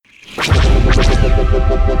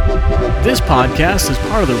This podcast is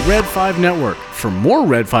part of the Red 5 Network. For more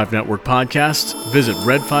Red 5 Network podcasts, visit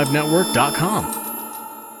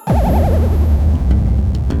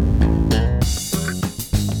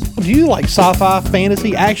red5network.com. Do you like sci-fi,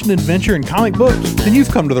 fantasy, action, adventure, and comic books? Then you've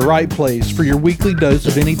come to the right place for your weekly dose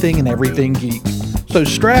of anything and everything geek. So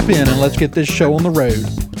strap in and let's get this show on the road.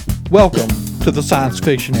 Welcome to the Science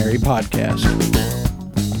Fictionary Podcast.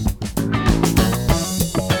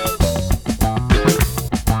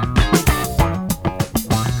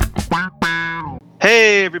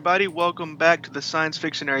 Hey everybody, welcome back to the Science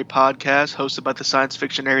Fictionary Podcast, hosted by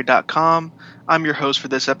thesciencefictionary.com. I'm your host for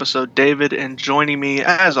this episode, David, and joining me,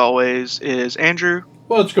 as always, is Andrew.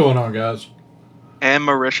 What's going on, guys? And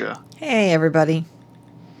Merisha. Hey everybody.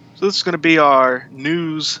 So this is going to be our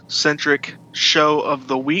news-centric show of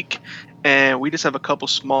the week, and we just have a couple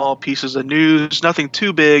small pieces of news, nothing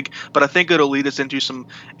too big, but I think it'll lead us into some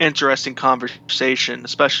interesting conversation,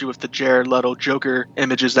 especially with the Jared Leto Joker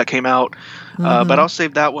images that came out. But I'll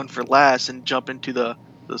save that one for last and jump into the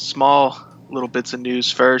small little bits of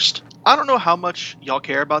news first. I don't know how much y'all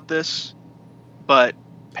care about this, but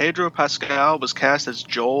Pedro Pascal was cast as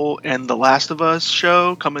Joel in the Last of Us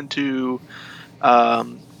show coming to,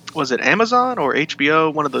 was it Amazon or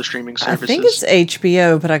HBO? One of those streaming services. I think it's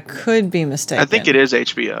HBO, but I could be mistaken. I think it is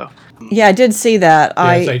HBO. Yeah, I did see that.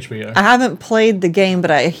 Yeah, it's HBO. I haven't played the game,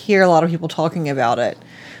 but I hear a lot of people talking about it.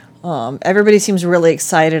 Everybody seems really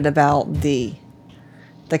excited about the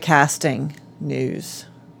casting news.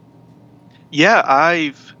 Yeah,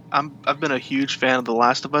 I've been a huge fan of The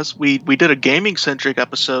Last of Us. We did a gaming centric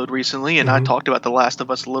episode recently, and I talked about The Last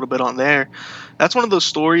of Us a little bit on there. That's one of those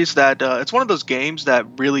stories that it's one of those games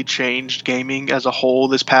that really changed gaming as a whole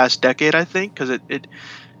this past decade, I think, because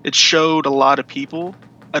it showed a lot of people.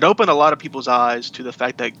 It opened a lot of people's eyes to the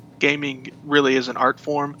fact that gaming really is an art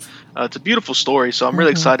form. It's a beautiful story, so I'm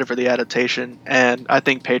really excited for the adaptation, and I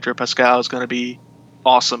think Pedro Pascal is going to be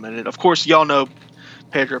awesome in it. Of course, y'all know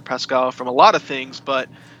Pedro Pascal from a lot of things, but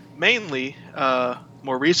mainly,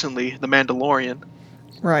 more recently, The Mandalorian.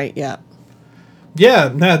 Right, yeah.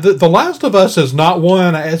 Yeah, now the Last of Us is not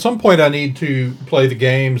one. At some point, I need to play the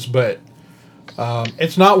games, but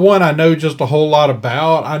it's not one I know just a whole lot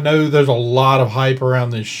about. I know there's a lot of hype around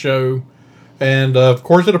this show, and of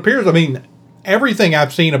course, it appears. I mean, everything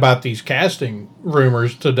I've seen about these casting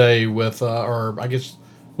rumors today, with or I guess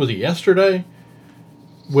was it yesterday?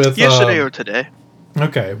 With yesterday or today?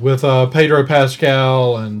 Okay, with Pedro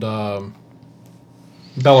Pascal and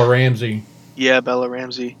Bella Ramsey. Yeah, Bella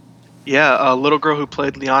Ramsey. Yeah, a little girl who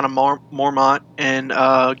played Lyanna Mormont in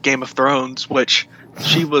Game of Thrones, which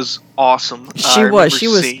she was awesome. She was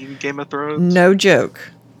seeing Game of Thrones. No joke,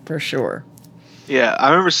 for sure. Yeah, I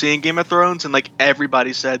remember seeing Game of Thrones, and like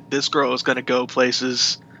everybody said, this girl is gonna go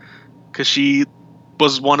places because she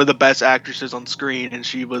was one of the best actresses on screen, and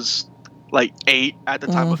she was like 8 at the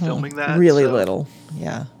time of filming that. Really little,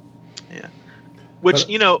 yeah. Yeah. Which,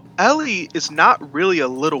 Ellie is not really a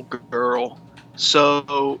little girl,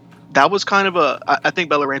 so that was kind of I think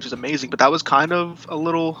Bella Ramsey is amazing, but that was kind of a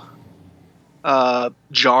little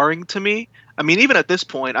jarring to me. I mean, even at this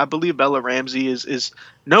point, I believe Bella Ramsey is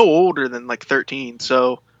no older than like 13,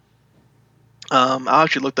 so I'll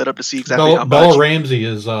actually look that up to see exactly how much. Bella Ramsey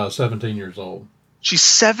is 17 years old. She's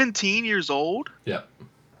 17 years old? Yeah.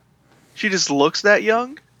 She just looks that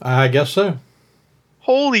young? I guess so.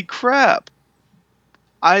 Holy crap.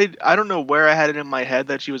 I don't know where I had it in my head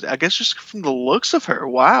that she was, I guess just from the looks of her.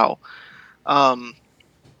 Wow.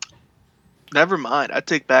 Never mind. I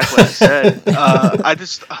take back what I said. I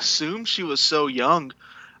just assumed she was so young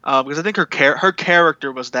because I think her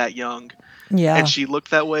character was that young. Yeah. And she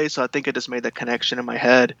looked that way, so I think I just made that connection in my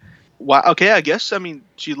head. Wow. Okay, I guess, I mean,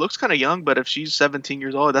 she looks kind of young, but if she's 17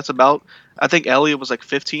 years old, that's about, I think Elliot was like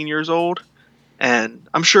 15 years old, and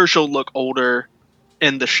I'm sure she'll look older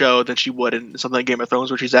in the show than she would in something like Game of Thrones,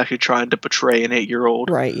 where she's actually trying to portray an 8-year-old.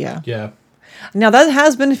 Right, yeah. Yeah. Now, that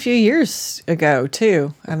has been a few years ago,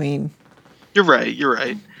 too. I mean... You're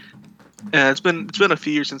right. And it's been a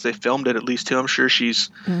few years since they filmed it, at least, too. I'm sure she's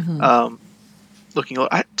looking old.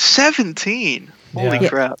 17! Holy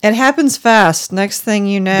crap. It happens fast. Next thing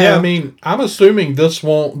you know. Yeah, I mean, I'm assuming this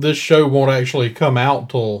show won't actually come out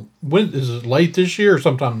till, when is it, late this year or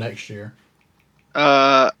sometime next year?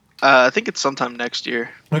 I think it's sometime next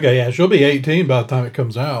year. Okay, yeah, she'll be 18 by the time it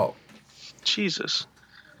comes out. Jesus.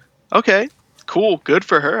 Okay, cool. Good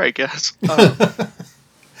for her, I guess.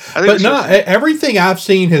 But no, everything I've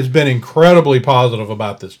seen has been incredibly positive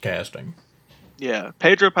about this casting. Yeah,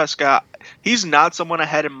 Pedro Pascal. He's not someone I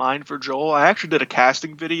had in mind for Joel. I actually did a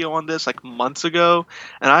casting video on this like months ago,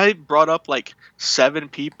 and I brought up like 7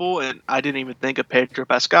 people, and I didn't even think of Pedro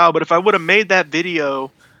Pascal. But if I would have made that video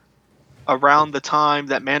around the time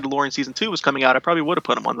that Mandalorian season 2 was coming out, I probably would have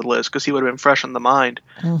put him on the list because he would have been fresh in the mind.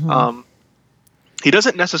 He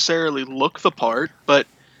doesn't necessarily look the part, but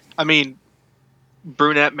I mean,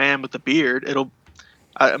 brunette man with a beard.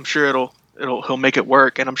 I'm sure he'll make it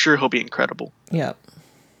work, and I'm sure he'll be incredible. Yep.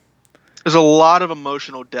 There's a lot of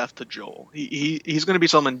emotional depth to Joel. He's going to be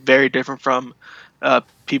something very different from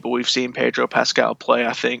people we've seen Pedro Pascal play,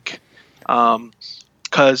 I think.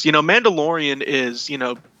 Because, Mandalorian is,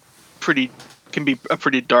 can be a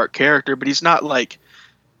pretty dark character, but he's not like,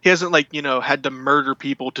 he hasn't had to murder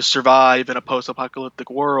people to survive in a post-apocalyptic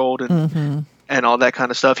world and all that kind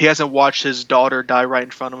of stuff. He hasn't watched his daughter die right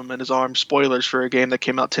in front of him in his arms. Spoilers for a game that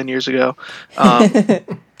came out 10 years ago.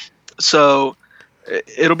 So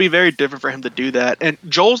it'll be very different for him to do that. And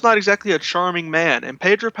Joel's not exactly a charming man, and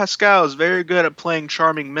Pedro Pascal is very good at playing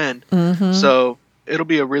charming men. So it'll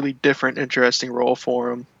be a really different, interesting role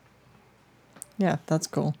for him. Yeah, that's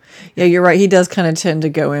cool. Yeah, you're right. He does kind of tend to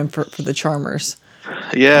go in for the charmers.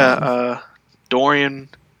 Yeah, Dorian.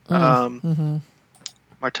 Martell,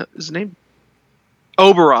 is his name?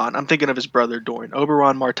 Oberon. I'm thinking of his brother Dorian.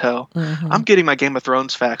 Oberon Martell. I'm getting my Game of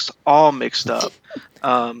Thrones facts all mixed up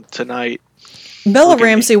tonight. Bella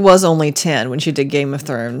Ramsey was only 10 when she did Game of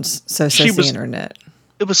Thrones, so says the internet.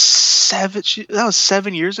 It was 7. That was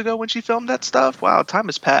 7 years ago when she filmed that stuff. Wow, time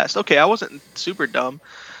has passed. Okay, I wasn't super dumb.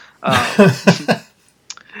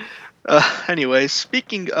 Anyway,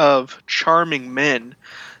 speaking of charming men,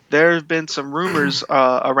 there have been some rumors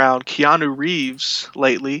around Keanu Reeves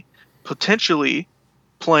lately, potentially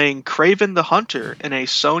playing Kraven the Hunter in a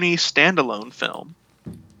Sony standalone film.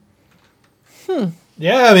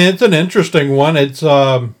 Yeah, I mean, it's an interesting one. It's,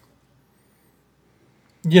 Keanu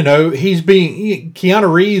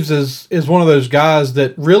Reeves is one of those guys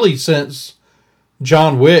that really, since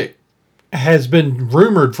John Wick, has been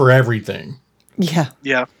rumored for everything. Yeah.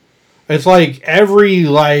 Yeah. It's like every,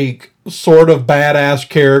 sort of badass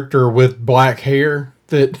character with black hair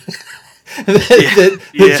that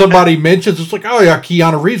that somebody mentions. It's like, oh yeah,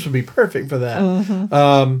 Keanu Reeves would be perfect for that.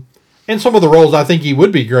 And some of the roles I think he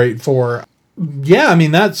would be great for. Yeah, I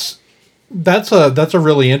mean that's a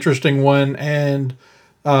really interesting one, and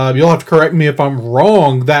you'll have to correct me if I'm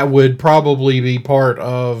wrong. That would probably be part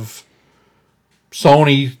of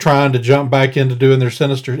Sony trying to jump back into doing their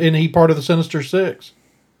Sinister. Isn't he part of the Sinister Six?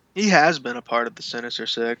 He has been a part of the Sinister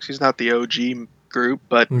Six. He's not the OG group,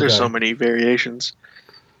 but there's so many variations.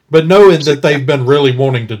 But knowing that they've been really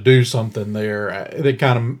wanting to do something there, it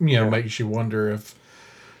kind of makes you wonder if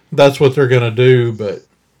that's what they're going to do. But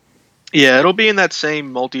yeah, it'll be in that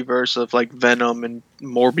same multiverse of Venom and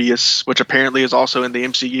Morbius, which apparently is also in the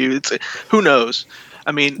MCU. Who knows?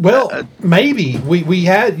 I mean, maybe we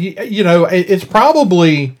had it's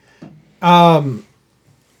probably.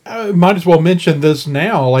 I might as well mention this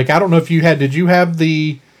now. I don't know if did you have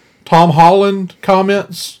the Tom Holland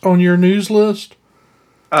comments on your news list?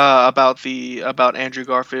 About Andrew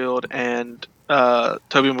Garfield and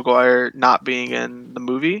Tobey Maguire not being in the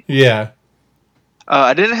movie. Yeah.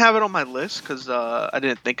 I didn't have it on my list because I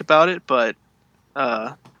didn't think about it, but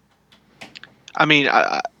I mean,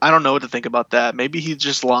 I don't know what to think about that. Maybe he's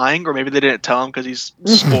just lying, or maybe they didn't tell him because he's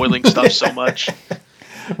spoiling stuff so much.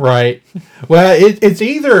 Right. Well, it's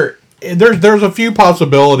either there's a few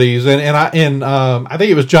possibilities, and I think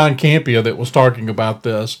it was John Campea that was talking about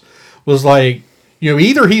this. Was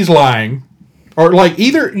either he's lying, or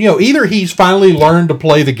either he's finally learned to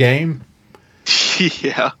play the game.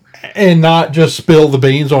 Yeah. And not just spill the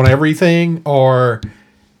beans on everything, or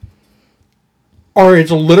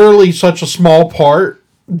it's literally such a small part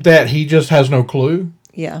that he just has no clue.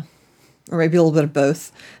 Yeah. Or maybe a little bit of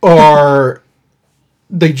both. Or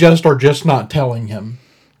they are just not telling him.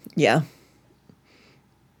 Yeah.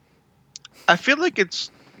 I feel like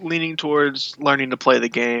it's leaning towards learning to play the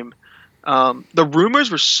game. The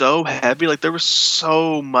rumors were so heavy, there was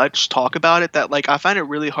so much talk about it that I find it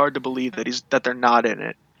really hard to believe that they're not in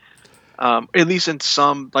it. At least in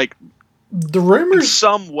some the rumors in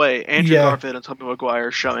some way, Andrew Garfield and Tobey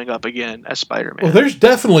Maguire showing up again as Spider-Man. Well, there's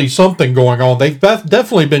definitely something going on. They've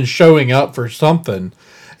definitely been showing up for something.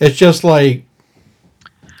 It's just you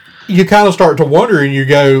kind of start to wonder, and you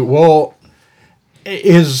go, well,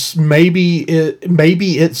 maybe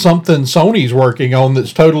it's something Sony's working on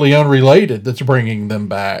that's totally unrelated that's bringing them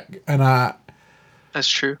back. And that's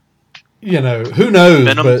true. Who knows?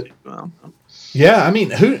 Venom, but Yeah, I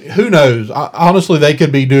mean, who knows? Honestly, they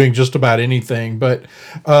could be doing just about anything, but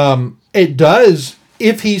it does.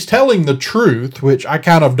 If he's telling the truth, which I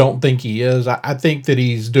kind of don't think he is, I think that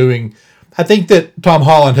he's doing. I think that Tom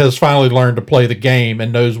Holland has finally learned to play the game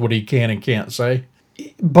and knows what he can and can't say.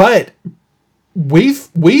 But we've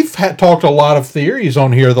talked a lot of theories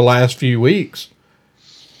on here the last few weeks,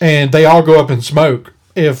 and they all go up in smoke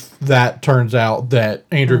if that turns out that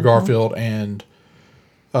Andrew Garfield and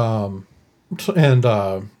Tobey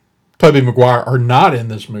Maguire are not in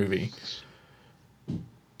this movie.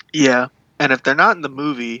 Yeah, and if they're not in the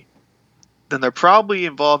movie, then they're probably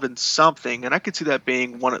involved in something, and I could see that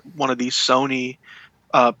being one of these Sony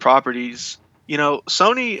properties. You know,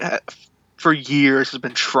 Sony for years has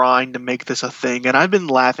been trying to make this a thing, and I've been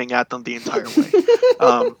laughing at them the entire way.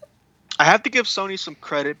 I have to give Sony some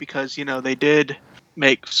credit because they did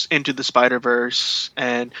make Into the Spider-Verse,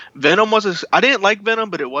 and Venom was I didn't like Venom,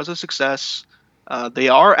 but it was a success. They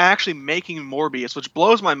are actually making Morbius, which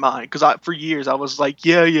blows my mind because for years I was like,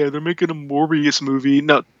 yeah, they're making a Morbius movie.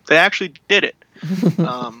 No, they actually did it.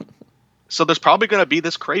 So there's probably going to be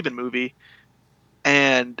this Kraven movie,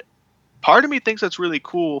 and part of me thinks that's really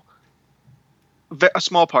cool. A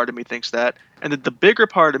small part of me thinks that, and the bigger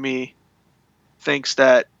part of me thinks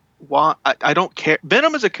that I don't care.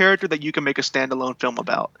 Venom is a character that you can make a standalone film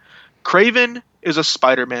about. Kraven is a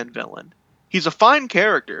Spider-Man villain. He's a fine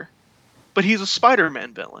character, but he's a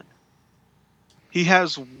Spider-Man villain. He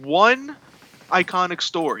has one iconic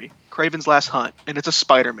story, Kraven's Last Hunt, and it's a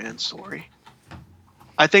Spider-Man story.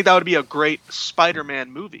 I think that would be a great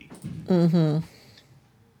Spider-Man movie. Mm-hmm.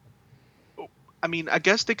 I mean, I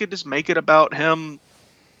guess they could just make it about him.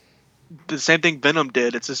 The same thing Venom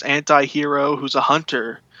did. It's this anti-hero who's a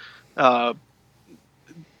hunter,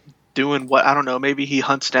 doing what, I don't know. Maybe he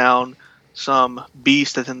hunts down some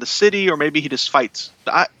beast that's in the city, or maybe he just fights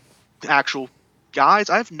actual guys.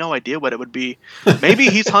 I have no idea what it would be. Maybe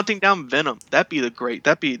he's hunting down Venom. That'd be a great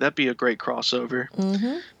crossover.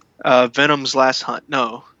 Mm-hmm. Venom's Last Hunt.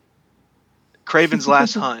 No, Kraven's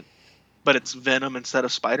Last Hunt, but it's Venom instead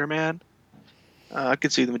of Spider-Man. I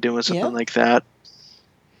could see them doing something like that.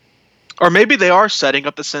 Or maybe they are setting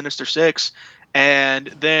up the Sinister Six, and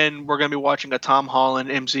then we're going to be watching a Tom Holland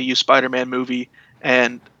MCU Spider-Man movie,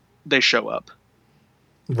 and they show up.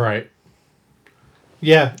 Right.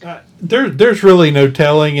 Yeah. There's really no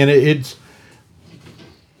telling, and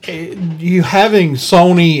you having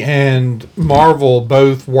Sony and Marvel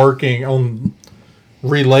both working on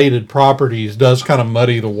related properties does kind of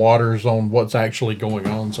muddy the waters on what's actually going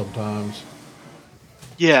on sometimes.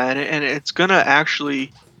 Yeah, and it's gonna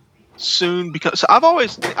actually soon, because I've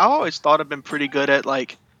always thought I've been pretty good at,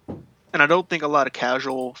 like, and I don't think a lot of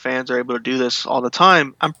casual fans are able to do this all the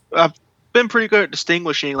time. I've been pretty good at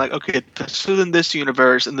distinguishing, like, okay, this is in this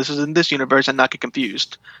universe and this is in this universe, and not get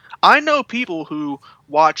confused. I know people who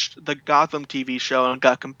watched the Gotham TV show and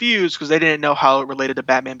got confused because they didn't know how it related to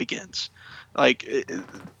Batman Begins. Like,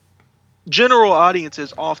 general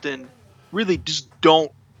audiences often really just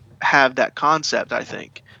don't have that concept. I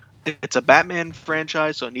think it's a Batman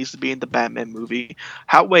franchise, so it needs to be in the Batman movie.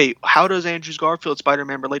 How does Andrew Garfield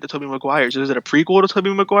Spider-Man relate to Tobey Maguire's? Is it a prequel to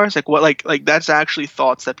Tobey Maguire's? Like, what, like that's actually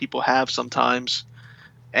thoughts that people have sometimes,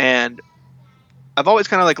 and I've always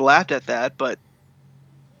kind of like laughed at that. But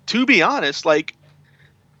to be honest, like,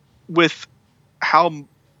 with how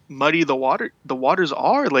muddy the waters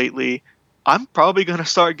are lately, I'm probably gonna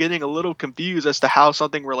start getting a little confused as to how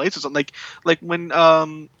something relates to something. Like when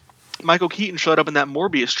Michael Keaton showed up in that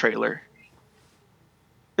Morbius trailer.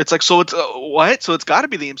 It's like, so it's what? So it's got to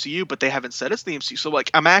be the MCU, but they haven't said it's the MCU. So, like,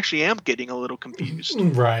 I'm getting a little confused.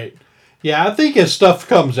 Right. Yeah, I think as stuff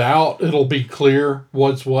comes out, it'll be clear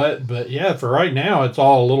what's what. But yeah, for right now, it's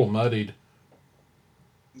all a little muddied.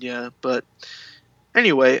 Yeah, but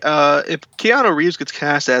anyway, if Keanu Reeves gets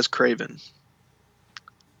cast as Kraven,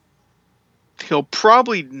 he'll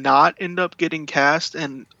probably not end up getting cast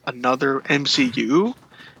in another MCU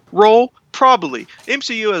role. Probably.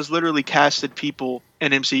 MCU has literally casted people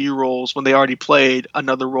in MCU roles when they already played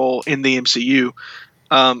another role in the MCU.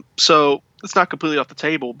 So it's not completely off the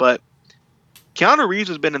table, but Keanu Reeves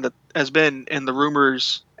has been in the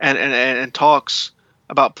rumors and talks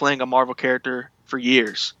about playing a Marvel character for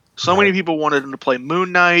years. So many people wanted him to play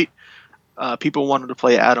Moon Knight. People wanted to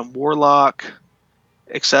play Adam Warlock,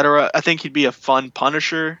 etc. I think he'd be a fun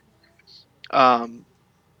Punisher.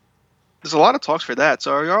 There's a lot of talks for that.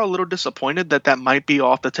 So are y'all a little disappointed that might be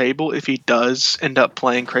off the table if he does end up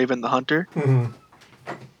playing Kraven the Hunter? Mm-hmm.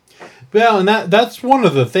 Well, and that's one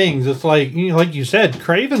of the things. It's like, like you said,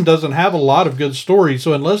 Kraven doesn't have a lot of good stories.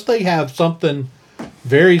 So unless they have something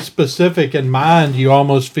very specific in mind, you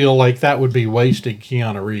almost feel like that would be wasting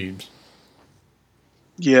Keanu Reeves.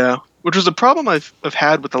 Yeah, which is a problem I've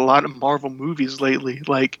had with a lot of Marvel movies lately.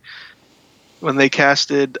 Like when they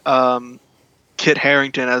casted Kit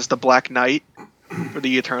Harington as the Black Knight for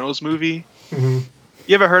the Eternals movie. Mm-hmm.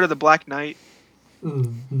 You ever heard of the Black Knight?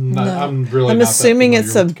 No, No. I'm really. I'm not that assuming familiar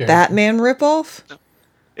it's a with the character. Batman ripoff.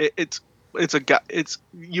 It's a guy. It's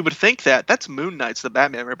you would think that's Moon Knight's the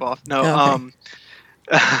Batman ripoff. No,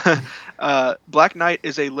 Okay. Black Knight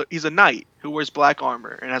he's a knight who wears black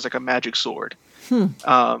armor and has like a magic sword.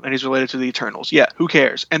 And he's related to the Eternals. Yeah, who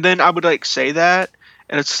cares? And then I would like say that,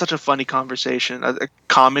 and it's such a funny conversation. I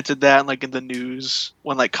commented that like in the news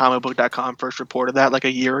when like comicbook.com first reported that like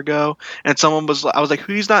a year ago, and I was like,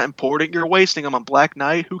 "He's not important. You're wasting him on Black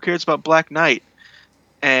Knight. Who cares about Black Knight?"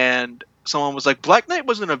 And someone was like, "Black Knight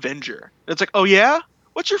was an Avenger." And it's like, "Oh yeah?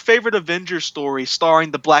 What's your favorite Avenger story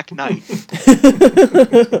starring the Black Knight?"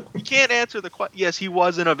 You can't answer the question. Yes, he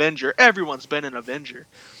was an Avenger. Everyone's been an Avenger.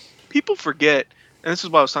 People forget, and this is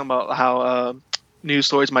what I was talking about, how news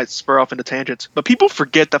stories might spur off into tangents, but people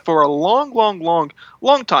forget that for a long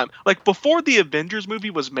time, like before the Avengers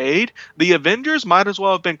movie was made, the Avengers might as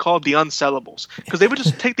well have been called the Unsellables, because they would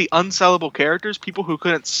just take the unsellable characters, people who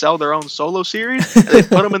couldn't sell their own solo series, and they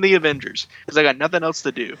put them in the Avengers, because they got nothing else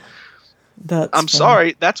to do. That's I'm funny.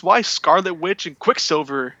 sorry, that's why Scarlet Witch and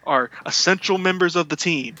Quicksilver are essential members of the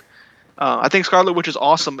team. I think Scarlet Witch is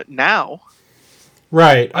awesome now.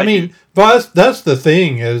 Right. I mean, but that's the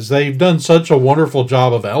thing, is they've done such a wonderful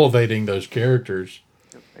job of elevating those characters.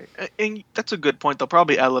 And that's a good point. They'll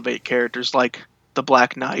probably elevate characters like the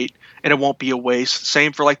Black Knight, and it won't be a waste.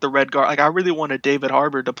 Same for like the Red Guard. Like I really wanted David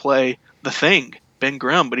Harbour to play the Thing, Ben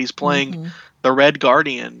Grimm, but he's playing the Red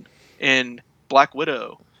Guardian in Black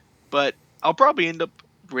Widow. But I'll probably end up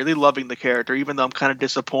really loving the character, even though I'm kind of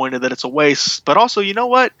disappointed that it's a waste. But also, you know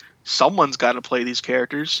what? Someone's got to play these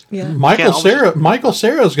characters. Yeah. Michael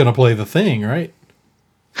Cera's going to play the Thing, right?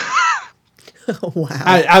 Wow.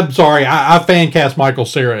 I'm sorry. I fan cast Michael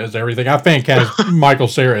Cera as everything. I fan cast Michael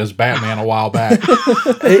Cera as Batman a while back.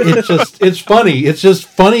 It's funny. It's just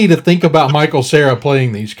funny to think about Michael Cera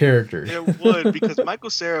playing these characters. It would, because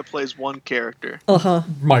Michael Cera plays one character.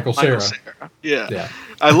 Michael Cera. Yeah.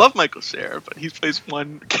 I love Michael Cera, but he plays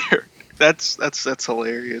one character. That's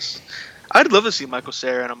hilarious. I'd love to see Michael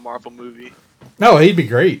Cera in a Marvel movie. No, he'd be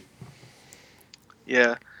great.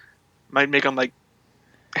 Yeah. Might make him like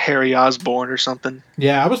Harry Osborn or something.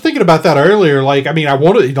 Yeah, I was thinking about that earlier. Like, I mean, I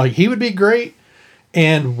wanted, like, he would be great.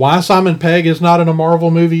 And why Simon Pegg is not in a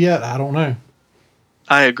Marvel movie yet, I don't know.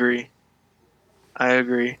 I agree.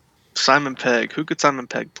 Simon Pegg. Who could Simon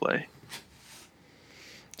Pegg play?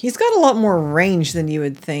 He's got a lot more range than you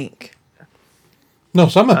would think. No,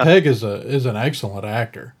 Simon Pegg is an excellent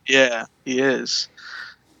actor. Yeah, he is.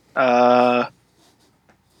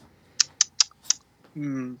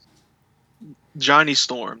 Johnny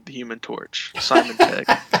Storm, the Human Torch. Simon Pegg.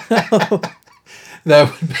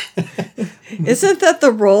 That would Isn't that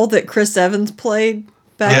the role that Chris Evans played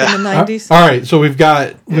back in the 90s? All right, so we've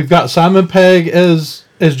got Simon Pegg as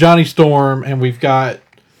Johnny Storm, and we've got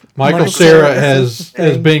Michael Cera as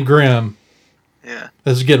Ben Grimm. Yeah.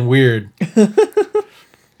 This is getting weird.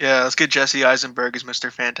 Yeah, let's get Jesse Eisenberg as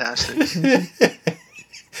Mr. Fantastic.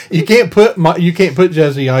 You can't put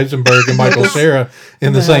Jesse Eisenberg and Michael Cera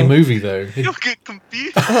in the same movie, though. You'll get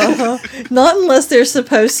confused. Not unless they're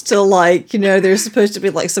supposed to, like, there's supposed to be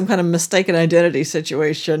like some kind of mistaken identity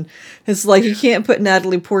situation. It's like you can't put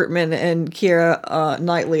Natalie Portman and Keira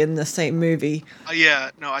Knightley in the same movie. Yeah,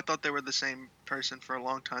 no, I thought they were the same person for a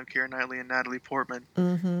long time, Keira Knightley and Natalie Portman.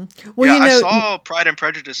 Well, yeah, I saw Pride and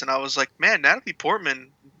Prejudice, and I was like, man, Natalie Portman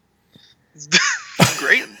is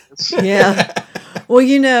great in this. Yeah. Well,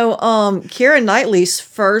 Keira Knightley's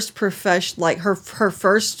first her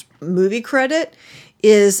first movie credit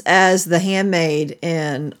is as the handmaid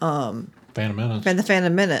in Phantom Menace. The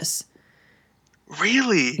Phantom Menace.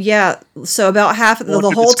 Really? Yeah. So about half of the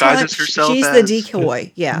whole time she's the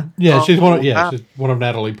decoy. Yeah. Yeah, she's one of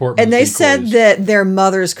Natalie Portman's And they decoys. said that their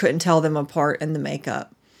mothers couldn't tell them apart in the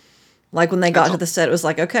makeup. Like when they got to the set, it was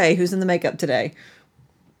like, okay, who's in the makeup today?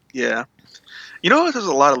 Yeah. You know, there's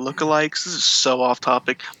a lot of lookalikes. This is so off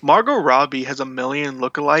topic. Margot Robbie has a million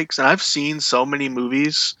lookalikes, and I've seen so many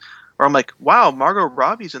movies where I'm like, wow, Margot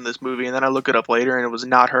Robbie's in this movie, and then I look it up later, and it was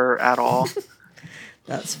not her at all.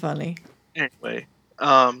 That's funny. Anyway,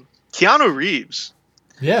 Keanu Reeves.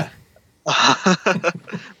 Yeah.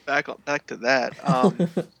 Back to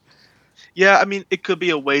that. Yeah, I mean, it could be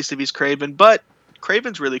a waste if he's Craven, but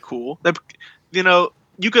Craven's really cool.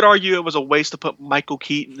 you could argue it was a waste to put Michael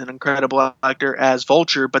Keaton, an incredible actor, as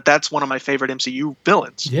Vulture, but that's one of my favorite MCU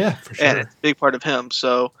villains. Yeah, for And sure. it's a big part of him.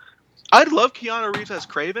 So I'd love Keanu Reeves as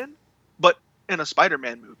Kraven, but in a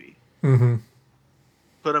Spider-Man movie. Mm-hmm.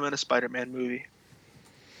 Put him in a Spider-Man movie.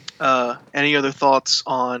 Any other thoughts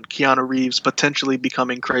on Keanu Reeves potentially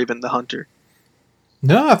becoming Kraven the Hunter?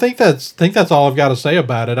 No, I think that's all I've got to say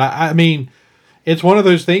about it. I mean, it's one of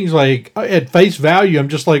those things like at face value, I'm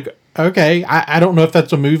just like, okay, I don't know if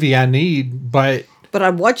that's a movie I need, but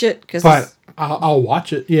I'd watch it because I'll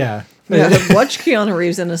watch it. Yeah. I'd watch Keanu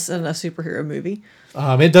Reeves in a superhero movie.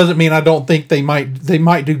 It doesn't mean I don't think they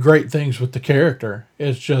might do great things with the character.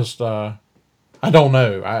 It's just I don't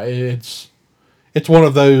know. It's one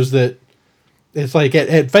of those that it's like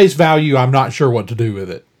at face value, I'm not sure what to do with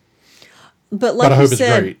it. But like I you hope it's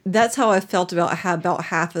said, great. that's how I felt about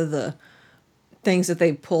half of the things that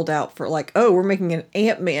they pulled out for, like, oh, we're making an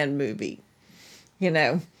Ant-Man movie. You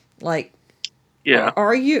know, like, Yeah.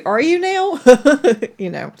 are you now? You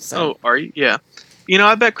know. So. Oh, are you? Yeah. You know,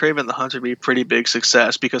 I bet Kraven the Hunter would be a pretty big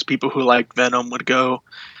success because people who like Venom would go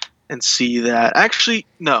and see that. Actually,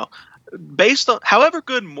 no. Based on however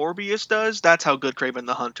good Morbius does, that's how good Kraven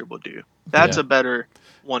the Hunter will do. That's Yeah. a better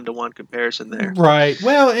one-to-one comparison there. Right.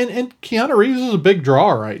 Well, and Keanu Reeves is a big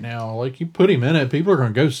draw right now. Like, you put him in it, people are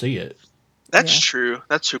going to go see it. That's Yeah. true.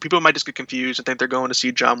 That's true. People might just get confused and think they're going to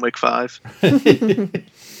see John Wick 5.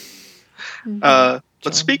 But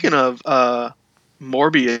speaking of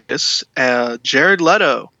Morbius, Jared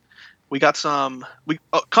Leto, we got some.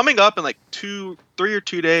 Coming up in like 2 or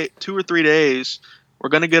 3 days. We're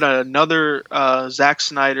gonna get another Zack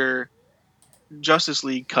Snyder Justice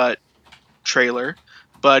League cut trailer,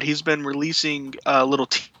 but he's been releasing little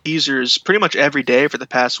teasers pretty much every day for the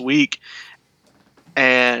past week.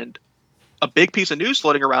 And a big piece of news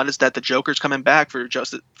floating around is that the Joker's coming back for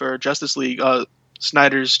Justice League,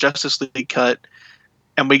 Snyder's Justice League cut,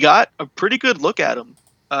 and we got a pretty good look at him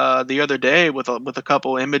the other day with a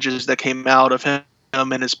couple images that came out of him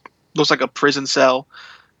and his looks like a prison cell.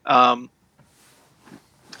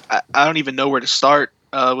 I don't even know where to start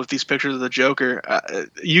with these pictures of the Joker.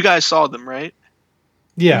 You guys saw them, right?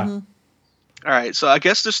 Yeah. Mm-hmm. All right. So I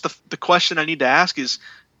guess just the question I need to ask is,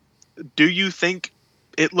 do you think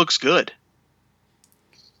it looks good?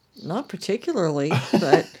 Not particularly,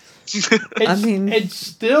 but I mean, it's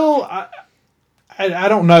still, I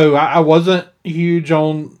don't know. I wasn't huge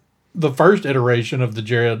on the first iteration of the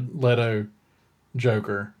Jared Leto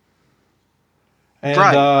Joker. And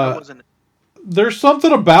right. I wasn't. there's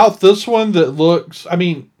something about this one that looks, I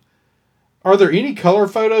mean, are there any color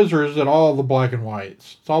photos or is it all the black and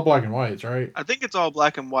whites? It's all black and whites, right? I think it's all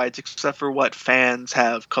black and whites except for what fans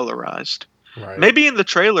have colorized. Right. Maybe in the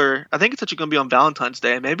trailer, I think it's actually going to be on Valentine's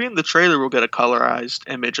Day. Maybe in the trailer we'll get a colorized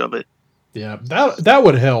image of it. Yeah, that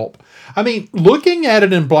would help. I mean, looking at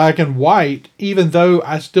it in black and white, even though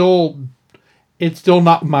it's still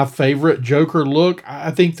not my favorite Joker look.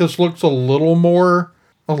 I think this looks a little more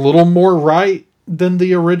right than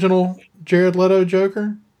the original Jared Leto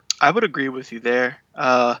Joker. I would agree with you there.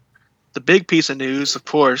 The big piece of news, of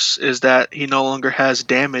course, is that he no longer has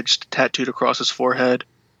damaged tattooed across his forehead.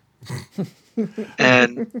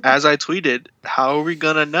 And as I tweeted, how are we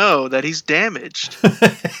going to know that he's damaged?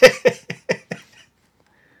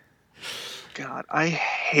 God, I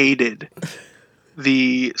hated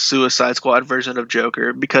the Suicide Squad version of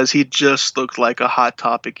Joker because he just looked like a Hot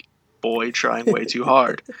Topic boy trying way too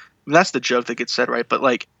hard. I mean, that's the joke that gets said, right? But,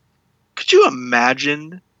 like, could you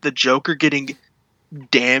imagine the Joker getting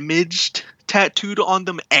damaged tattooed on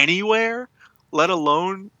them anywhere, let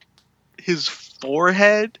alone his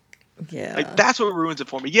forehead? yeah. Like, that's what ruins it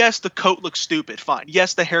for me. Yes, the coat looks stupid, fine.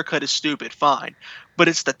 Yes, the haircut is stupid, fine. But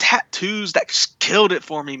it's the tattoos that just killed it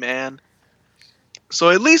for me, man. So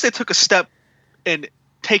at least they took a step in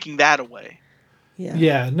taking that away. Yeah.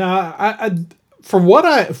 Yeah, no, I from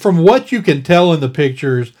what you can tell in the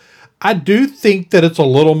pictures, I do think that it's a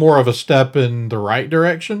little more of a step in the right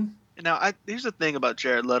direction. Now, here's the thing about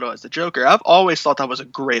Jared Leto as the Joker. I've always thought that was a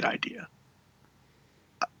great idea.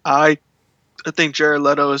 I think Jared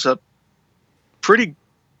Leto is a pretty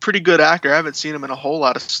good actor. I haven't seen him in a whole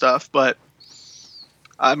lot of stuff, but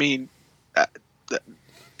I mean,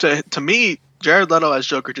 to me, Jared Leto as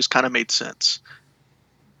Joker just kind of made sense.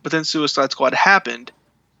 But then Suicide Squad happened,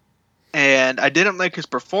 and I didn't like his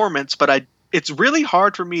performance, but it's really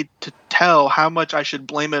hard for me to tell how much I should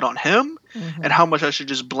blame it on him and how much I should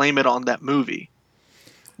just blame it on that movie.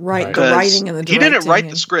 Right, the writing and the directing. He didn't write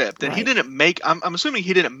the script, and he right. didn't make. I'm assuming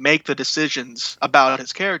he didn't make the decisions about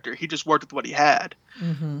his character. He just worked with what he had.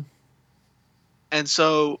 Mm-hmm. And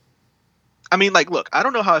so, I mean, like, look, I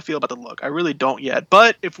don't know how I feel about the look. I really don't yet.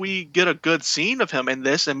 But if we get a good scene of him in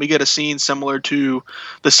this, and we get a scene similar to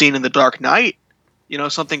the scene in The Dark Knight,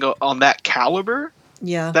 something on that caliber,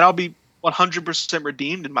 Yeah. then I'll be 100%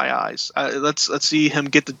 redeemed in my eyes. Let's see him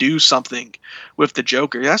get to do something with the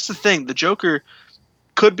Joker. That's the thing. The Joker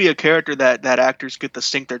could be a character that actors get to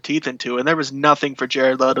sink their teeth into, and there was nothing for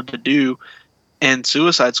Jared Leto to do in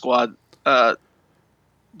Suicide Squad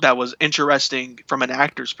that was interesting from an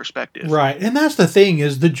actor's perspective. Right. And that's the thing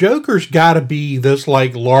is the Joker's got to be this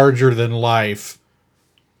like larger than life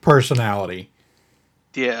personality.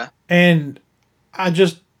 Yeah. And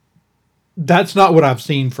that's not what I've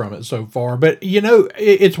seen from it so far. But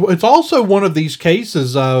it's also one of these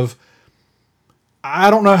cases of I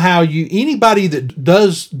don't know how anybody that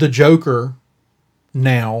does the Joker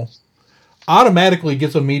now automatically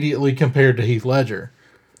gets immediately compared to Heath Ledger.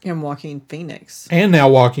 And Joaquin Phoenix. And now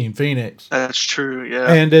Joaquin Phoenix. That's true,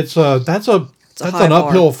 yeah. And that's an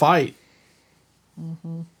uphill fight.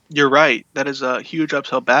 Mm-hmm. You're right. That is a huge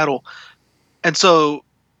uphill battle. And so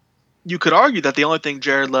you could argue that the only thing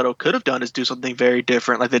Jared Leto could have done is do something very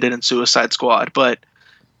different like they did in Suicide Squad, but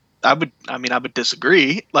I would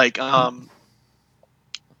disagree. Like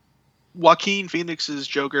Joaquin Phoenix's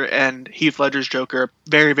Joker and Heath Ledger's Joker are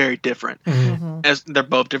very, very different. Mm-hmm. As they're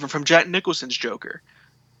both different from Jack Nicholson's Joker.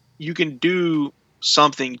 You can do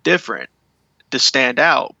something different to stand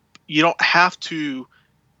out. You don't have to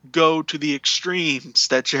go to the extremes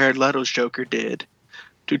that Jared Leto's Joker did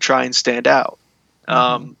to try and stand out.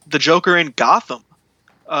 The Joker in Gotham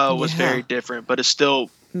was very different, but is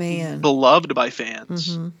still beloved by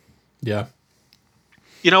fans. Mm-hmm. Yeah.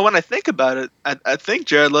 When I think about it, I think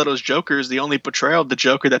Jared Leto's Joker is the only portrayal of the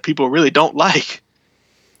Joker that people really don't like.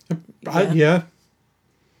 Yeah.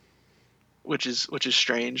 Which is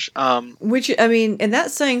strange. And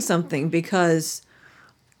that's saying something because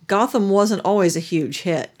Gotham wasn't always a huge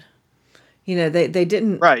hit. They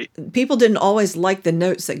didn't. Right. People didn't always like the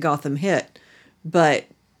notes that Gotham hit, but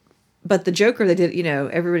the Joker they did.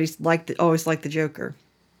 Everybody always liked the Joker.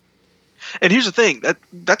 And here's the thing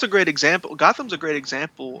that's a great example. Gotham's a great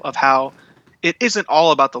example of how it isn't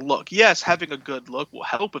all about the look. Yes, having a good look will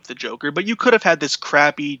help with the Joker, but you could have had this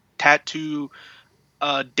crappy tattoo.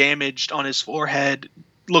 Damaged on his forehead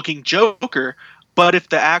looking Joker, but if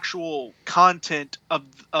the actual content of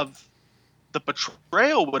the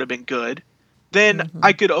portrayal would have been good, then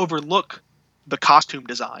I could overlook the costume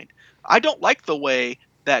design. I don't like the way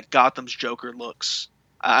that Gotham's Joker looks.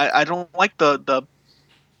 I don't like the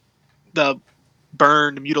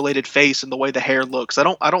burned, mutilated face and the way the hair looks. I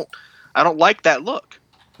don't like that look.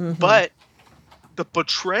 Mm-hmm. But the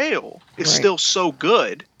portrayal is still so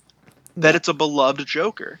good that it's a beloved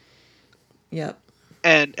Joker. Yep.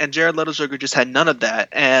 And Jared Leto's Joker just had none of that.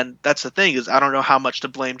 And that's the thing is I don't know how much to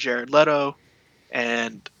blame Jared Leto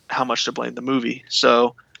and how much to blame the movie.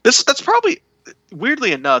 So that's probably,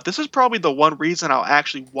 weirdly enough, this is probably the one reason I'll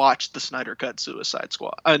actually watch the Snyder Cut Suicide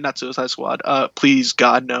Squad. Not Suicide Squad. Please,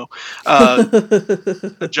 God, no.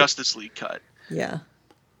 The Justice League cut. Yeah.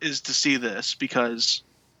 Is to see this because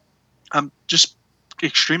I'm just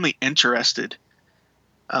extremely interested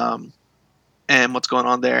and what's going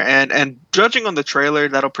on there. And judging on the trailer,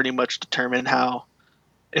 that'll pretty much determine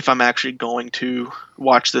if I'm actually going to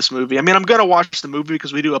watch this movie. I mean, I'm going to watch the movie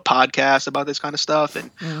because we do a podcast about this kind of stuff and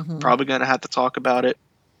I'm probably going to have to talk about it.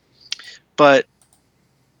 But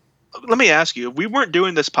let me ask you, if we weren't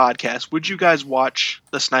doing this podcast, would you guys watch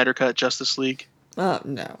the Snyder Cut Justice League? No.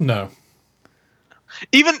 No.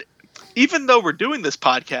 Even though we're doing this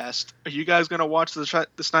podcast, are you guys going to watch the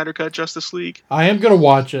Snyder Cut Justice League? I am going to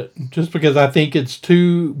watch it just because I think it's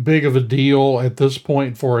too big of a deal at this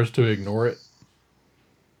point for us to ignore it.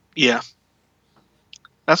 Yeah.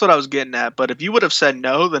 That's what I was getting at. But if you would have said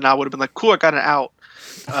no, then I would have been like, cool, I got an out.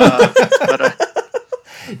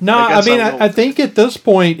 No, I think at this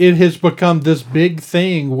point it has become this big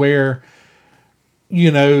thing where,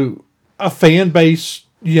 a fan base,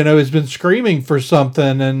 has been screaming for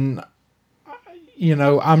something and,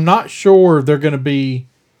 I'm not sure they're going to be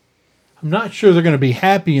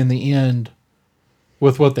happy in the end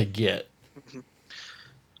with what they get.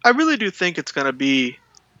 I really do think it's going to be,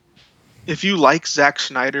 if you like Zack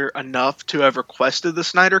Snyder enough to have requested the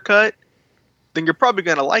Snyder Cut, then you're probably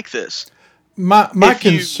going to like this. My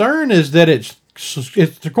concern is that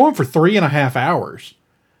they're going for 3.5 hours.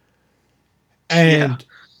 And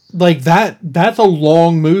that's a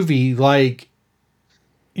long movie.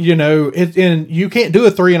 You can't do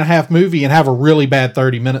a 3.5 movie and have a really bad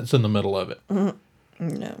 30 minutes in the middle of it.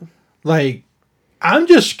 No. I'm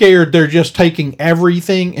just scared they're just taking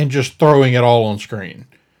everything and just throwing it all on screen.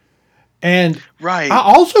 And Right. I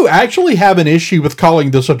also actually have an issue with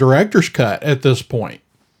calling this a director's cut at this point.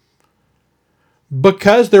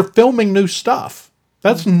 Because they're filming new stuff.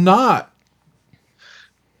 That's not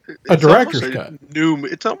a director's cut.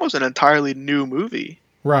 It's almost an entirely new movie.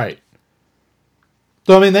 Right.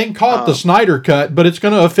 So, I mean, they can call it the Snyder Cut, but it's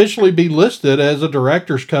going to officially be listed as a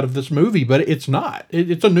director's cut of this movie, but it's not.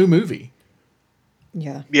 It's a new movie.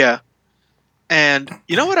 Yeah. Yeah. And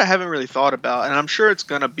you know what I haven't really thought about, and I'm sure it's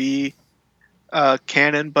going to be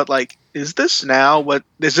canon, but like, is this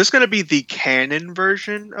going to be the canon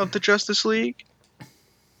version of the Justice League?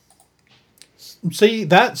 See,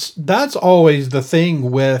 that's always the thing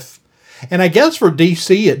with, and I guess for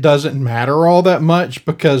DC it doesn't matter all that much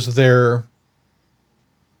because they're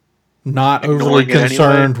not overly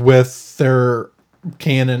concerned with their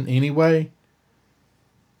canon anyway.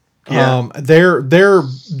 Yeah.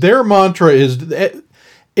 Their mantra is,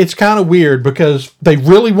 it's kind of weird because they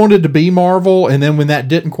really wanted to be Marvel, and then when that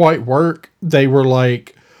didn't quite work, they were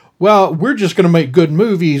like, well, we're just going to make good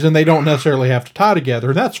movies and they don't necessarily have to tie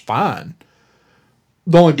together. That's fine.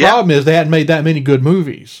 The only problem is they hadn't made that many good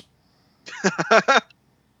movies.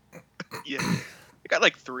 Yeah. I got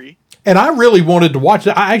like 3. And I really wanted to watch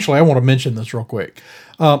it. I want to mention this real quick.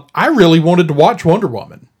 I really wanted to watch Wonder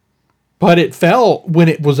Woman. But it fell when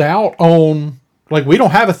it was out on... Like, we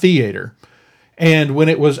don't have a theater. And when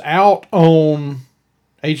it was out on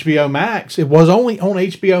HBO Max, it was only on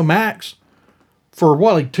HBO Max for,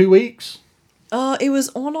 what, like 2 weeks? It was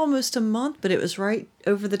on almost a month, but it was right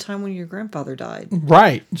over the time when your grandfather died.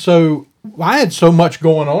 Right. So I had so much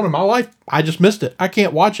going on in my life, I just missed it. I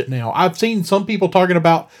can't watch it now. I've seen some people talking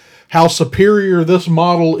about how superior this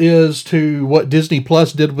model is to what Disney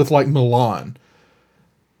Plus did with like Mulan.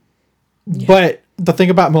 Yeah. But the thing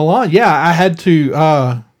about Mulan, I had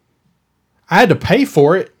to pay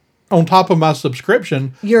for it on top of my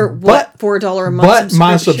subscription. Your what? $4 a month But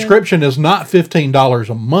my subscription is not $15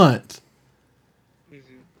 a month.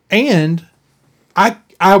 And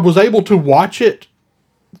I was able to watch it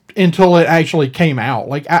until it actually came out.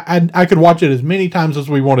 Like I could watch it as many times as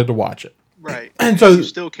we wanted to watch it. Right. And so you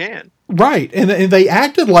still can. Right. And they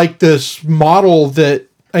acted like this model that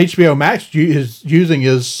HBO Max is using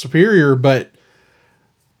is superior, but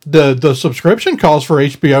the subscription cost for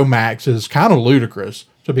HBO Max is kind of ludicrous,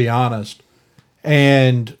 to be honest.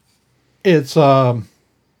 And it's already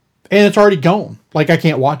gone. Like I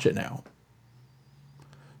can't watch it now.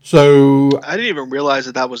 So I didn't even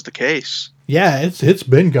realize that was the case. Yeah, it's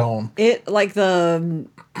been gone. It like the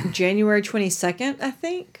January 22nd, I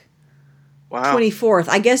think. Wow. 24th.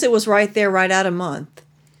 I guess it was right there, right out a month.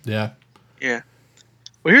 Yeah. Yeah.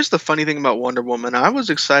 Well, here's the funny thing about Wonder Woman. I was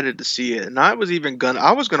excited to see it, and I was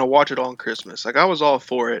gonna watch it on Christmas. Like I was all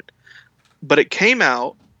for it, but it came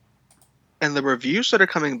out, and the reviews started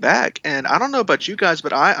coming back. And I don't know about you guys,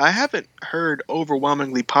 but I haven't heard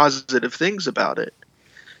overwhelmingly positive things about it.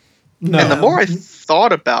 No. And the more I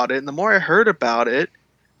thought about it, and the more I heard about it,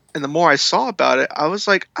 and the more I saw about it, I was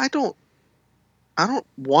like, I don't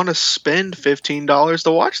want to spend $15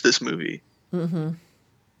 to watch this movie. Mm-hmm.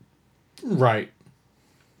 Right.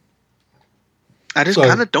 I just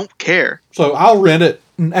kind of don't care. So I'll rent it.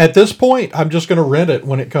 At this point, I'm just going to rent it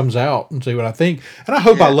when it comes out and see what I think. And I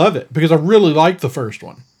hope I love it because I really liked the first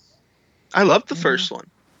one. I loved the first one.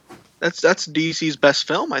 That's DC's best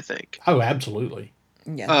film, I think. Oh, absolutely.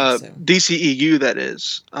 Yeah. DCEU, that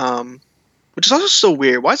is. Which is also so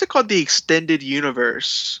weird. Why is it called the Extended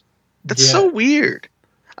Universe? That's so weird.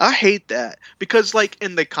 I hate that. Because, like,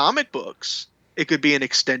 in the comic books, it could be an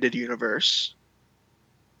extended universe.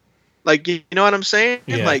 Like, you know what I'm saying?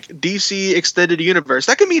 Yeah. Like, DC Extended Universe.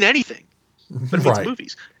 That could mean anything. But it means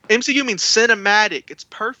movies. MCU means cinematic. It's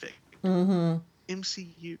perfect. Mm-hmm.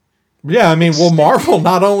 MCU. Yeah, I mean, well, Marvel,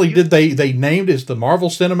 not only did they named it the Marvel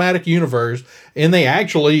Cinematic Universe, and they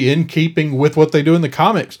actually, in keeping with what they do in the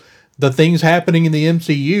comics, the things happening in the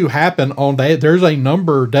MCU happen on that. There's a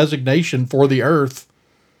number designation for the Earth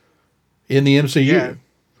in the MCU. Yeah.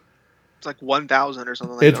 It's like 1,000 or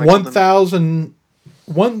something like that. It's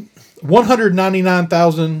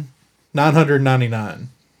 199,999.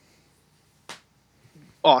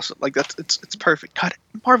 Awesome. Like it's perfect. God,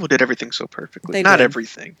 Marvel did everything so perfectly. Not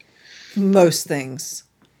everything. Most things.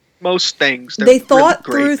 They thought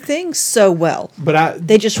really through things so well. But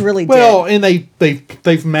they just really well, did. And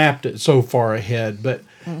they've mapped it so far ahead. But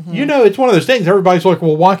you know, it's one of those things. Everybody's like,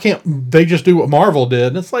 well, why can't they just do what Marvel did?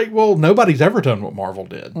 And it's like, well, nobody's ever done what Marvel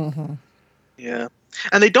did. Mm-hmm. Yeah,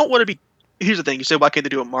 and they don't want to be. Here's the thing: you say, why can't they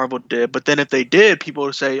do what Marvel did? But then if they did, people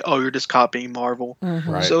would say, oh, you're just copying Marvel.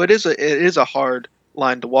 Mm-hmm. Right. So it is a hard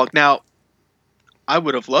line to walk. Now, I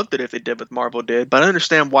would have loved it if they did what Marvel did, but I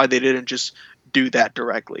understand why they didn't just do that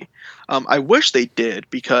directly. I wish they did,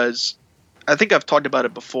 because I think I've talked about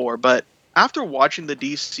it before, but after watching the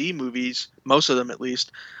DC movies, most of them at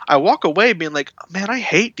least, I walk away being like, man, I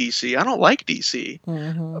hate DC. I don't like DC.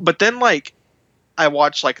 But then, like, I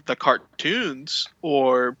watch like the cartoons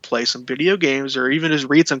or play some video games or even just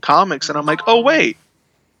read some comics, and I'm like, oh wait,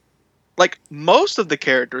 like most of the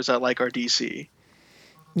characters I like are DC.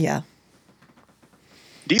 Yeah.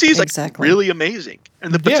 DC is like Exactly. really amazing,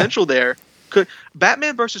 and the potential there could.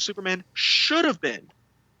 Batman versus Superman should have been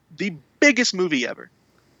the biggest movie ever.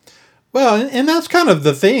 Well, and that's kind of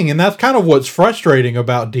the thing, and that's kind of what's frustrating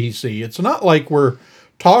about DC. It's not like we're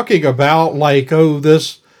talking about like, oh,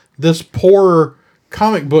 this poor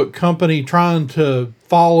comic book company trying to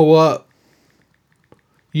follow up,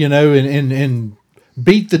 you know, and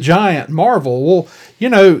beat the giant Marvel. Well, you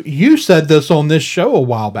know, you said this on this show a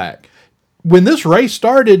while back. When this race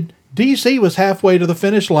started, DC was halfway to the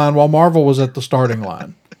finish line while Marvel was at the starting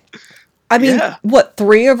line. I mean, what,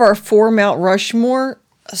 3 of our 4 Mount Rushmore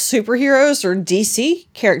superheroes are DC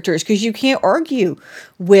characters, because you can't argue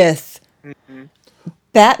with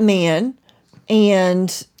Batman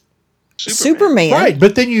and Superman. Right,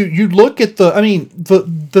 but then you look at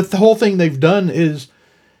the whole thing they've done is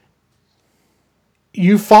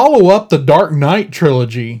you follow up the Dark Knight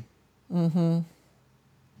trilogy with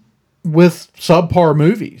subpar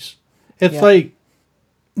movies. It's like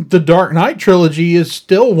the Dark Knight trilogy is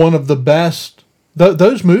still one of the best.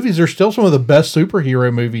 Those movies are still some of the best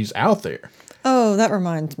superhero movies out there. Oh, that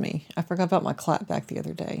reminds me. I forgot about my clapback the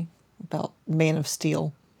other day about Man of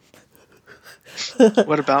Steel.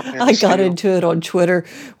 What about Man of I Steel? got into it on Twitter.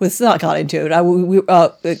 Ro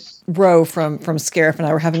from Scarif and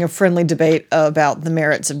I were having a friendly debate about the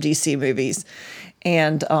merits of DC movies.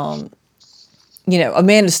 And, you know, A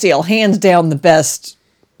Man of Steel, hands down the best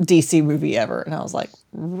DC movie ever. And I was like,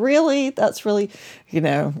 really? That's really, you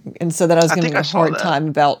know, and so then I was giving a hard time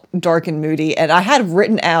about Dark and Moody. And I had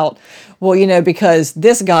written out, well, you know, because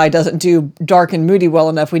this guy doesn't do Dark and Moody well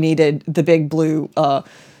enough, we needed the big blue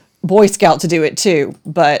Boy Scout to do it too.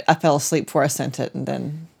 But I fell asleep before I sent it, and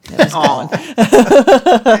then it was gone.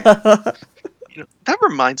 You know, that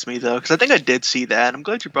reminds me though, because I think I did see that. I'm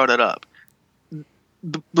glad you brought it up.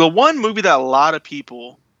 The one movie that a lot of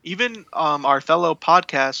people, even our fellow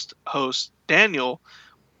podcast host Daniel,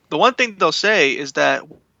 the one thing they'll say is that,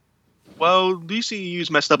 well,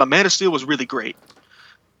 DCU's messed up, but Man of Steel was really great.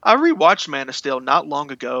 I rewatched Man of Steel not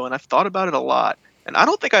long ago, and I've thought about it a lot, and I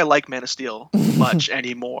don't think I like Man of Steel much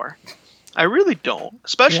anymore. I really don't,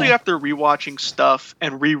 especially after rewatching stuff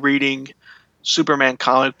and rereading Superman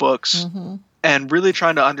comic books and really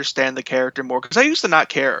trying to understand the character more, because I used to not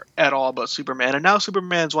care at all about Superman, and now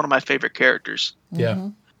Superman's one of my favorite characters. Yeah.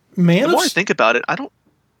 The more I think about it, I don't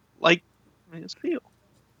like Man of Steel.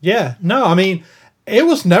 Yeah, no, I mean, it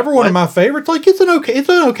was never one of my favorites. Like, it's an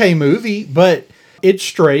okay movie, but it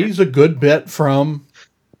strays a good bit from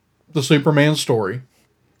the Superman story.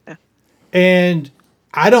 Yeah. And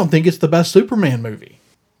I don't think it's the best Superman movie.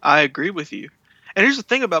 I agree with you. And here's the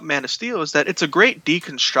thing about Man of Steel is that it's a great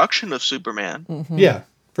deconstruction of Superman. Yeah,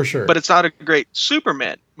 for sure. But it's not a great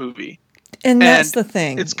Superman movie. And that's the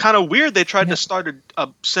thing. It's kind of weird they tried to start a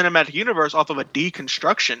cinematic universe off of a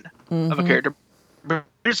deconstruction of a character. But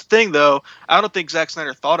here's the thing, though. I don't think Zack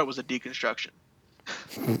Snyder thought it was a deconstruction.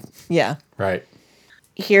 Yeah. Right.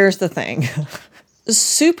 Here's the thing.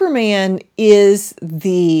 Superman is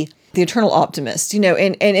the eternal optimist, you know,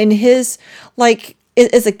 and in his, like,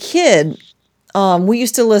 as a kid, we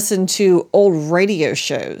used to listen to old radio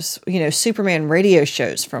shows, you know, Superman radio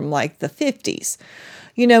shows from like the 50s,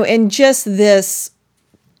 you know, and just this,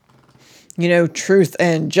 you know, truth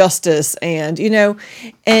and justice and, you know,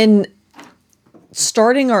 and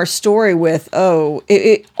starting our story with,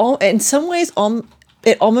 it in some ways,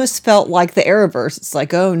 it almost felt like the Arrowverse. It's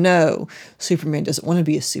like, oh no, Superman doesn't want to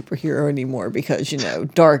be a superhero anymore because, you know,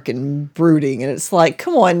 dark and brooding. And it's like,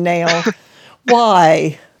 come on now.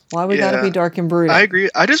 Why? Why we gotta be dark and brooding? I agree.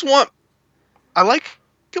 I like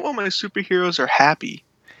it when my superheroes are happy.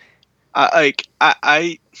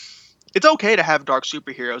 It's okay to have dark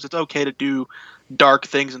superheroes. It's okay to do dark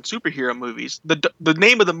things in superhero movies. The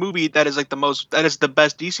name of the movie that is the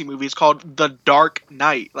best DC movie is called The Dark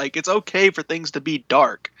Knight. Like, it's okay for things to be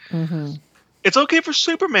dark. It's okay for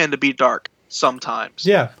Superman to be dark sometimes.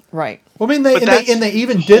 Yeah. Right. Well, I mean, they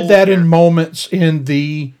even did that in moments in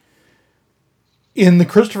the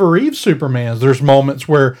Christopher Reeve Supermans. There's moments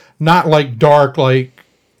where not like dark, like,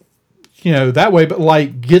 you know, that way, but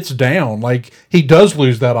like gets down. Like, he does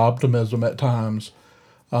lose that optimism at times.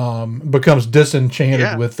 Becomes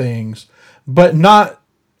disenchanted with things. but not.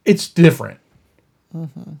 It's different,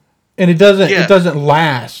 and it doesn't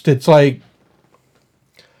last. It's like,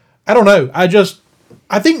 I don't know.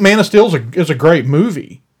 I think Man of Steel is a great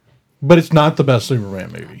movie, but it's not the best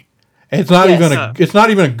Superman movie. And it's not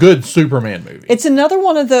even a good Superman movie. It's another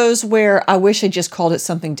one of those where I wish I just called it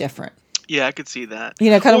something different. Yeah, I could see that.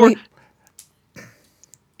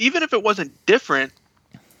 Even if it wasn't different,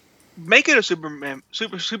 make it a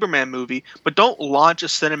Superman movie, but don't launch a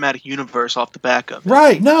cinematic universe off the back of it.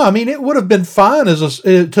 Right. No, I mean, it would have been fine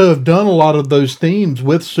to have done a lot of those themes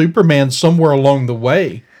with Superman somewhere along the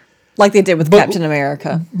way. Like they did with Captain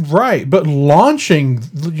America. Right. But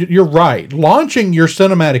you're right. Launching your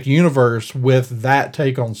cinematic universe with that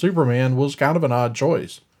take on Superman was kind of an odd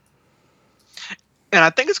choice. And I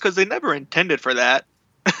think it's because they never intended for that.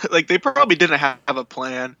 Like, they probably didn't have a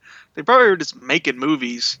plan. They probably were just making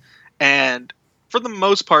movies. And for the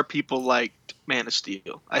most part, people liked Man of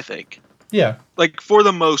Steel, I think. Yeah. Like, for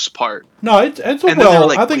the most part. No, I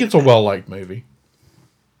think it's a well-liked movie.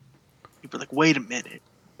 People are like, wait a minute.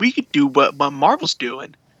 We could do what Marvel's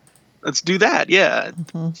doing. Let's do that, yeah.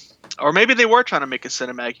 Mm-hmm. Or maybe they were trying to make a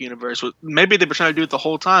cinematic universe. Maybe they were trying to do it the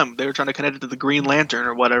whole time. They were trying to connect it to the Green Lantern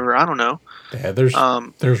or whatever. I don't know. Yeah,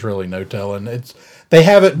 there's really no telling. They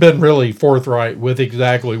haven't been really forthright with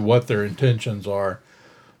exactly what their intentions are.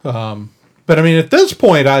 But I mean, at this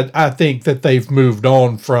point, I think that they've moved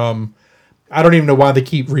on from. I don't even know why they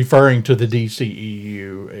keep referring to the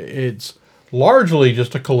DCEU. It's largely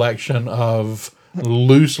just a collection of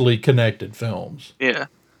loosely connected films. Yeah.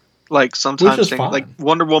 Like sometimes like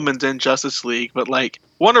Wonder Woman's in Justice League, but like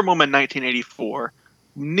Wonder Woman 1984,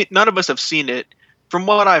 none of us have seen it. From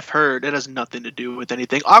what I've heard, it has nothing to do with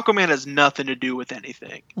anything. Aquaman has nothing to do with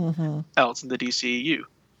anything else in the DCEU.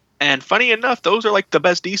 And funny enough, those are like the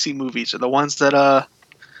best DC movies, are the ones that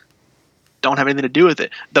don't have anything to do with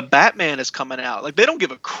it. The Batman is coming out. Like, they don't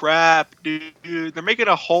give a crap, dude. They're making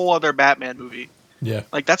a whole other Batman movie. Yeah.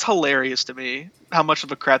 Like, that's hilarious to me, how much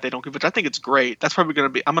of a crap they don't give, which I think it's great. That's probably going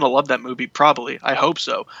to be, I'm going to love that movie, probably. I hope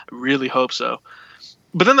so. I really hope so.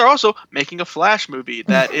 But then they're also making a Flash movie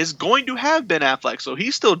that is going to have Ben Affleck, so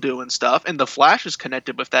he's still doing stuff, and the Flash is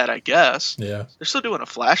connected with that, I guess. Yeah. They're still doing a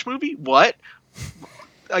Flash movie? What?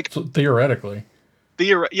 Like, so theoretically.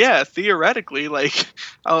 Theoretically, like,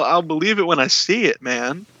 I'll believe it when I see it,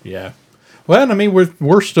 man. Yeah. Well, I mean,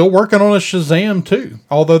 we're still working on a Shazam too.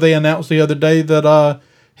 Although they announced the other day that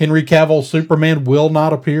Henry Cavill's Superman will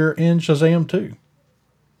not appear in Shazam 2.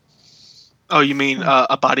 Oh, you mean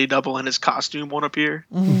a body double in his costume won't appear?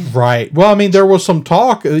 Right. Well, I mean, there was some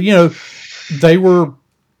talk. There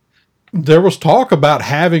was talk about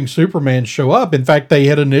having Superman show up. In fact, they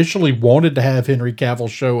had initially wanted to have Henry Cavill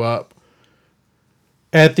show up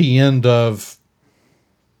at the end of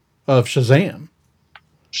Shazam.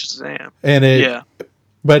 And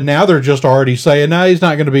but now they're just already saying, no, he's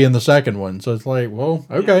not going to be in the second one. So it's like, well,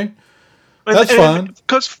 okay. That's fine.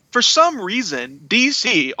 Because for some reason,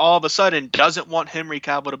 DC all of a sudden doesn't want Henry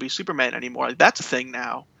Cavill to be Superman anymore. Like, that's a thing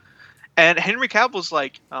now. And Henry Cavill's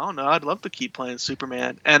like, I don't know, I'd love to keep playing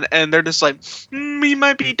Superman. And they're just like, he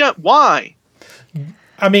might be done. Why?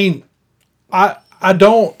 I mean, I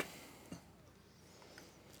don't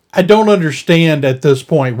understand at this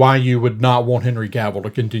point why you would not want Henry Cavill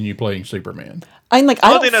to continue playing Superman. I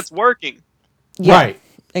think that's working. Yeah, right.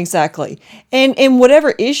 Exactly. And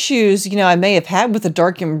whatever issues, I may have had with the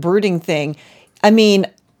dark and brooding thing, I mean,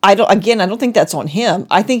 I don't think that's on him.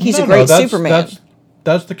 I think he's a great Superman.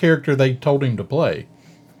 That's the character they told him to play.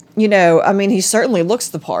 I mean, he certainly looks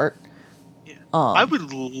the part. Yeah. I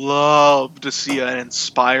would love to see an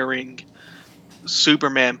inspiring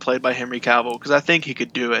Superman played by Henry Cavill, because I think he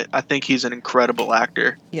could do it. I think he's an incredible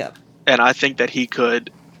actor. Yeah. And I think that he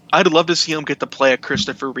could. I'd love to see him get to play a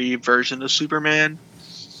Christopher Reeve version of Superman.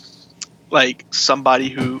 Like somebody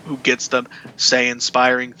who gets to say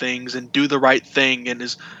inspiring things and do the right thing, and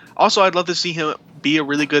is also, I'd love to see him be a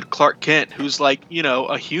really good Clark Kent who's like,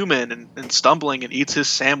 a human and stumbling and eats his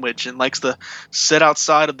sandwich and likes to sit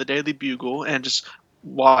outside of the Daily Bugle and just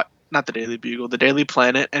watch, not the Daily Bugle, the Daily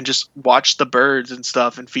Planet, and just watch the birds and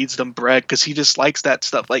stuff and feeds them bread because he just likes that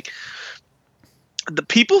stuff. Like, the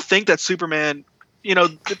people think that Superman,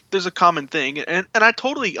 there's a common thing, and I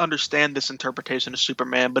totally understand this interpretation of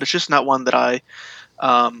Superman, but it's just not one that I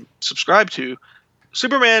subscribe to.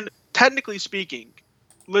 Superman, technically speaking,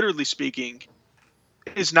 literally speaking,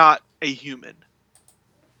 is not a human,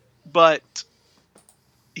 but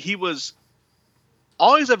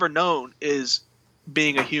all he's ever known is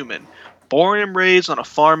being a human, born and raised on a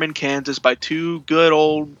farm in Kansas by two good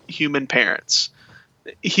old human parents.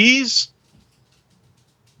 He's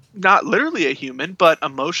not literally a human, but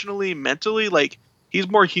emotionally, mentally, like he's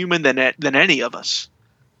more human than any of us.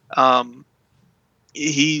 Um,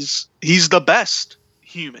 he's the best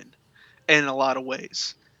human in a lot of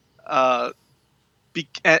ways. Uh,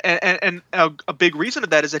 and a big reason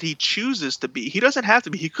of that is that he chooses to be. He doesn't have to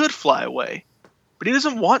be. He could fly away, but he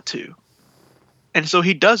doesn't want to, and so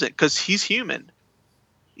he doesn't because he's human.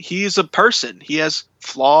 He's a person. He has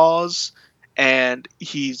flaws, and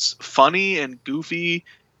he's funny and goofy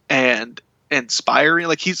and inspiring.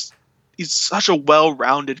 Like he's such a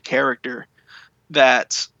well-rounded character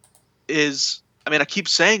that is. I mean, I keep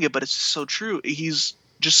saying it, but it's so true. He's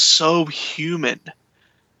just so human,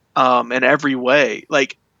 in every way.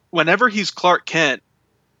 Like whenever he's Clark Kent,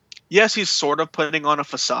 yes, he's sort of putting on a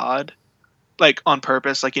facade, like on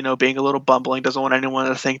purpose, like being a little bumbling, doesn't want anyone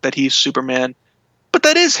to think that he's Superman. But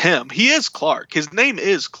that is him. He is Clark. His name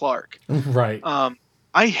is Clark. Right.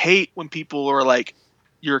 I hate when people are like,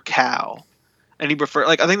 "You're Cal," and he prefer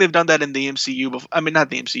like I think they've done that in the MCU. Before. I mean, not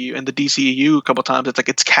the MCU, in the DCEU a couple times. It's like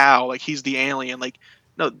it's Cal, like he's the alien. Like,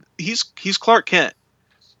 no, he's Clark Kent.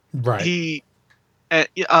 Right. He,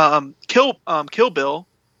 Kill Bill,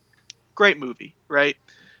 great movie, right?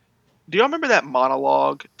 Do y'all remember that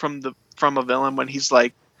monologue from a villain when he's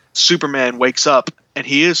like, Superman wakes up and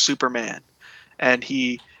he is Superman, and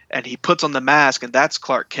he puts on the mask and that's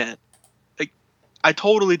Clark Kent. Like, I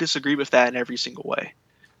totally disagree with that in every single way.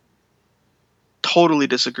 Totally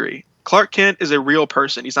disagree. Clark Kent is a real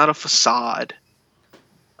person. He's not a facade.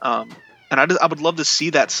 And I would love to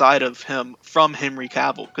see that side of him from Henry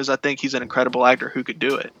Cavill because I think he's an incredible actor who could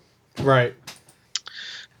do it. Right.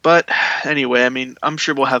 But anyway, I mean, I'm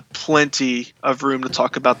sure we'll have plenty of room to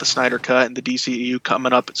talk about the Snyder Cut and the DCEU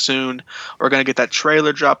coming up soon. We're going to get that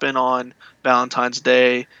trailer dropping on Valentine's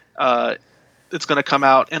Day. It's going to come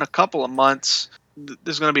out in a couple of months.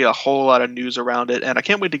 There's going to be a whole lot of news around it, and I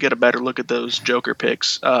can't wait to get a better look at those Joker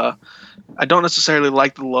picks. I don't necessarily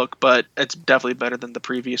like the look, but it's definitely better than the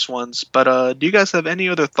previous ones. But do you guys have any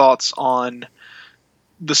other thoughts on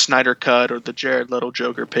the Snyder Cut or the Jared Leto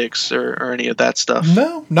Joker picks or any of that stuff?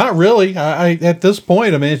 No, not really. I at this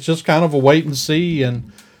point, I mean, it's just kind of a wait and see.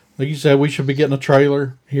 And like you said, we should be getting a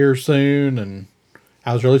trailer here soon. And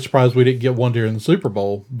I was really surprised we didn't get one during the Super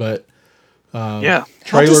Bowl. But yeah,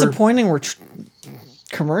 how disappointing were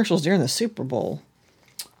commercials during the Super Bowl.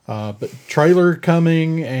 But trailer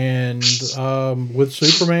coming and with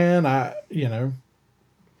Superman,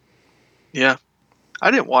 Yeah,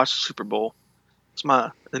 I didn't watch the Super Bowl.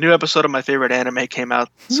 The new episode of my favorite anime came out,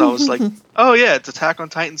 so I was like, "Oh yeah, it's Attack on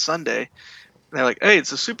Titan Sunday." And they're like, "Hey,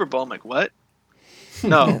 it's a Super Bowl." I'm like, "What?"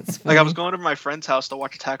 No, like I was going to my friend's house to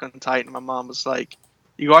watch Attack on Titan. And my mom was like,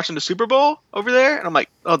 "You watching the Super Bowl over there?" And I'm like,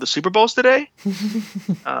 "Oh, the Super Bowl's today."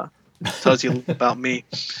 Tells you about me.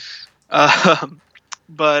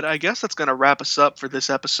 But I guess that's going to wrap us up for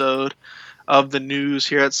this episode of the news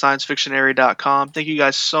here at sciencefictionary.com. Thank you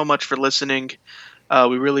guys so much for listening.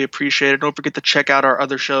 We really appreciate it. Don't forget to check out our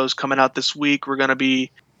other shows coming out this week. We're going to be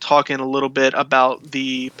talking a little bit about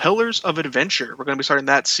the Pillars of Adventure. We're going to be starting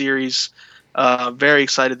that series. Very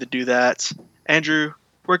excited to do that. Andrew,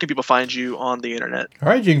 where can people find you on the internet? All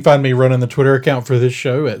right, you can find me running the Twitter account for this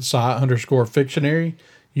show at sci_fictionary.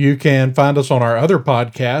 You can find us on our other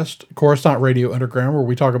podcast, Coruscant Radio Underground, where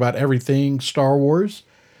we talk about everything Star Wars.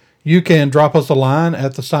 You can drop us a line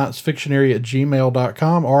at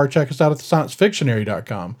thesciencefictionary@gmail.com or check us out at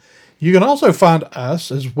thesciencefictionary.com. You can also find us,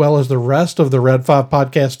 as well as the rest of the Red 5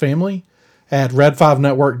 podcast family, at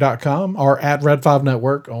red5network.com or at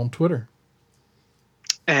red5network on Twitter.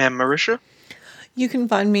 And Merisha? You can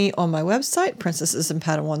find me on my website,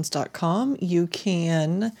 princessesandpadawans.com. You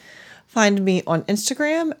can find me on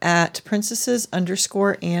Instagram at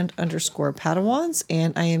princesses_and_padawans,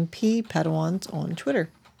 and I am P Padawans on Twitter.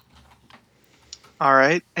 All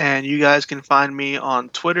right. And you guys can find me on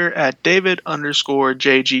Twitter at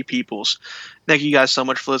David_JGPeoples. Thank you guys so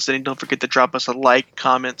much for listening. Don't forget to drop us a like,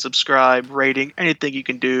 comment, subscribe, rating, anything you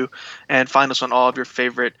can do, and find us on all of your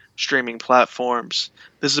favorite streaming platforms.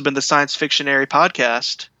 This has been the Science Fictionary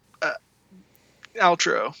Podcast.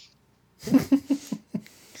 Outro.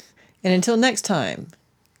 And until next time,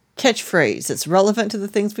 catchphrase that's relevant to the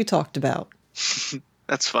things we talked about.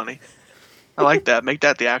 That's funny. I like that. Make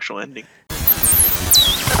that the actual ending.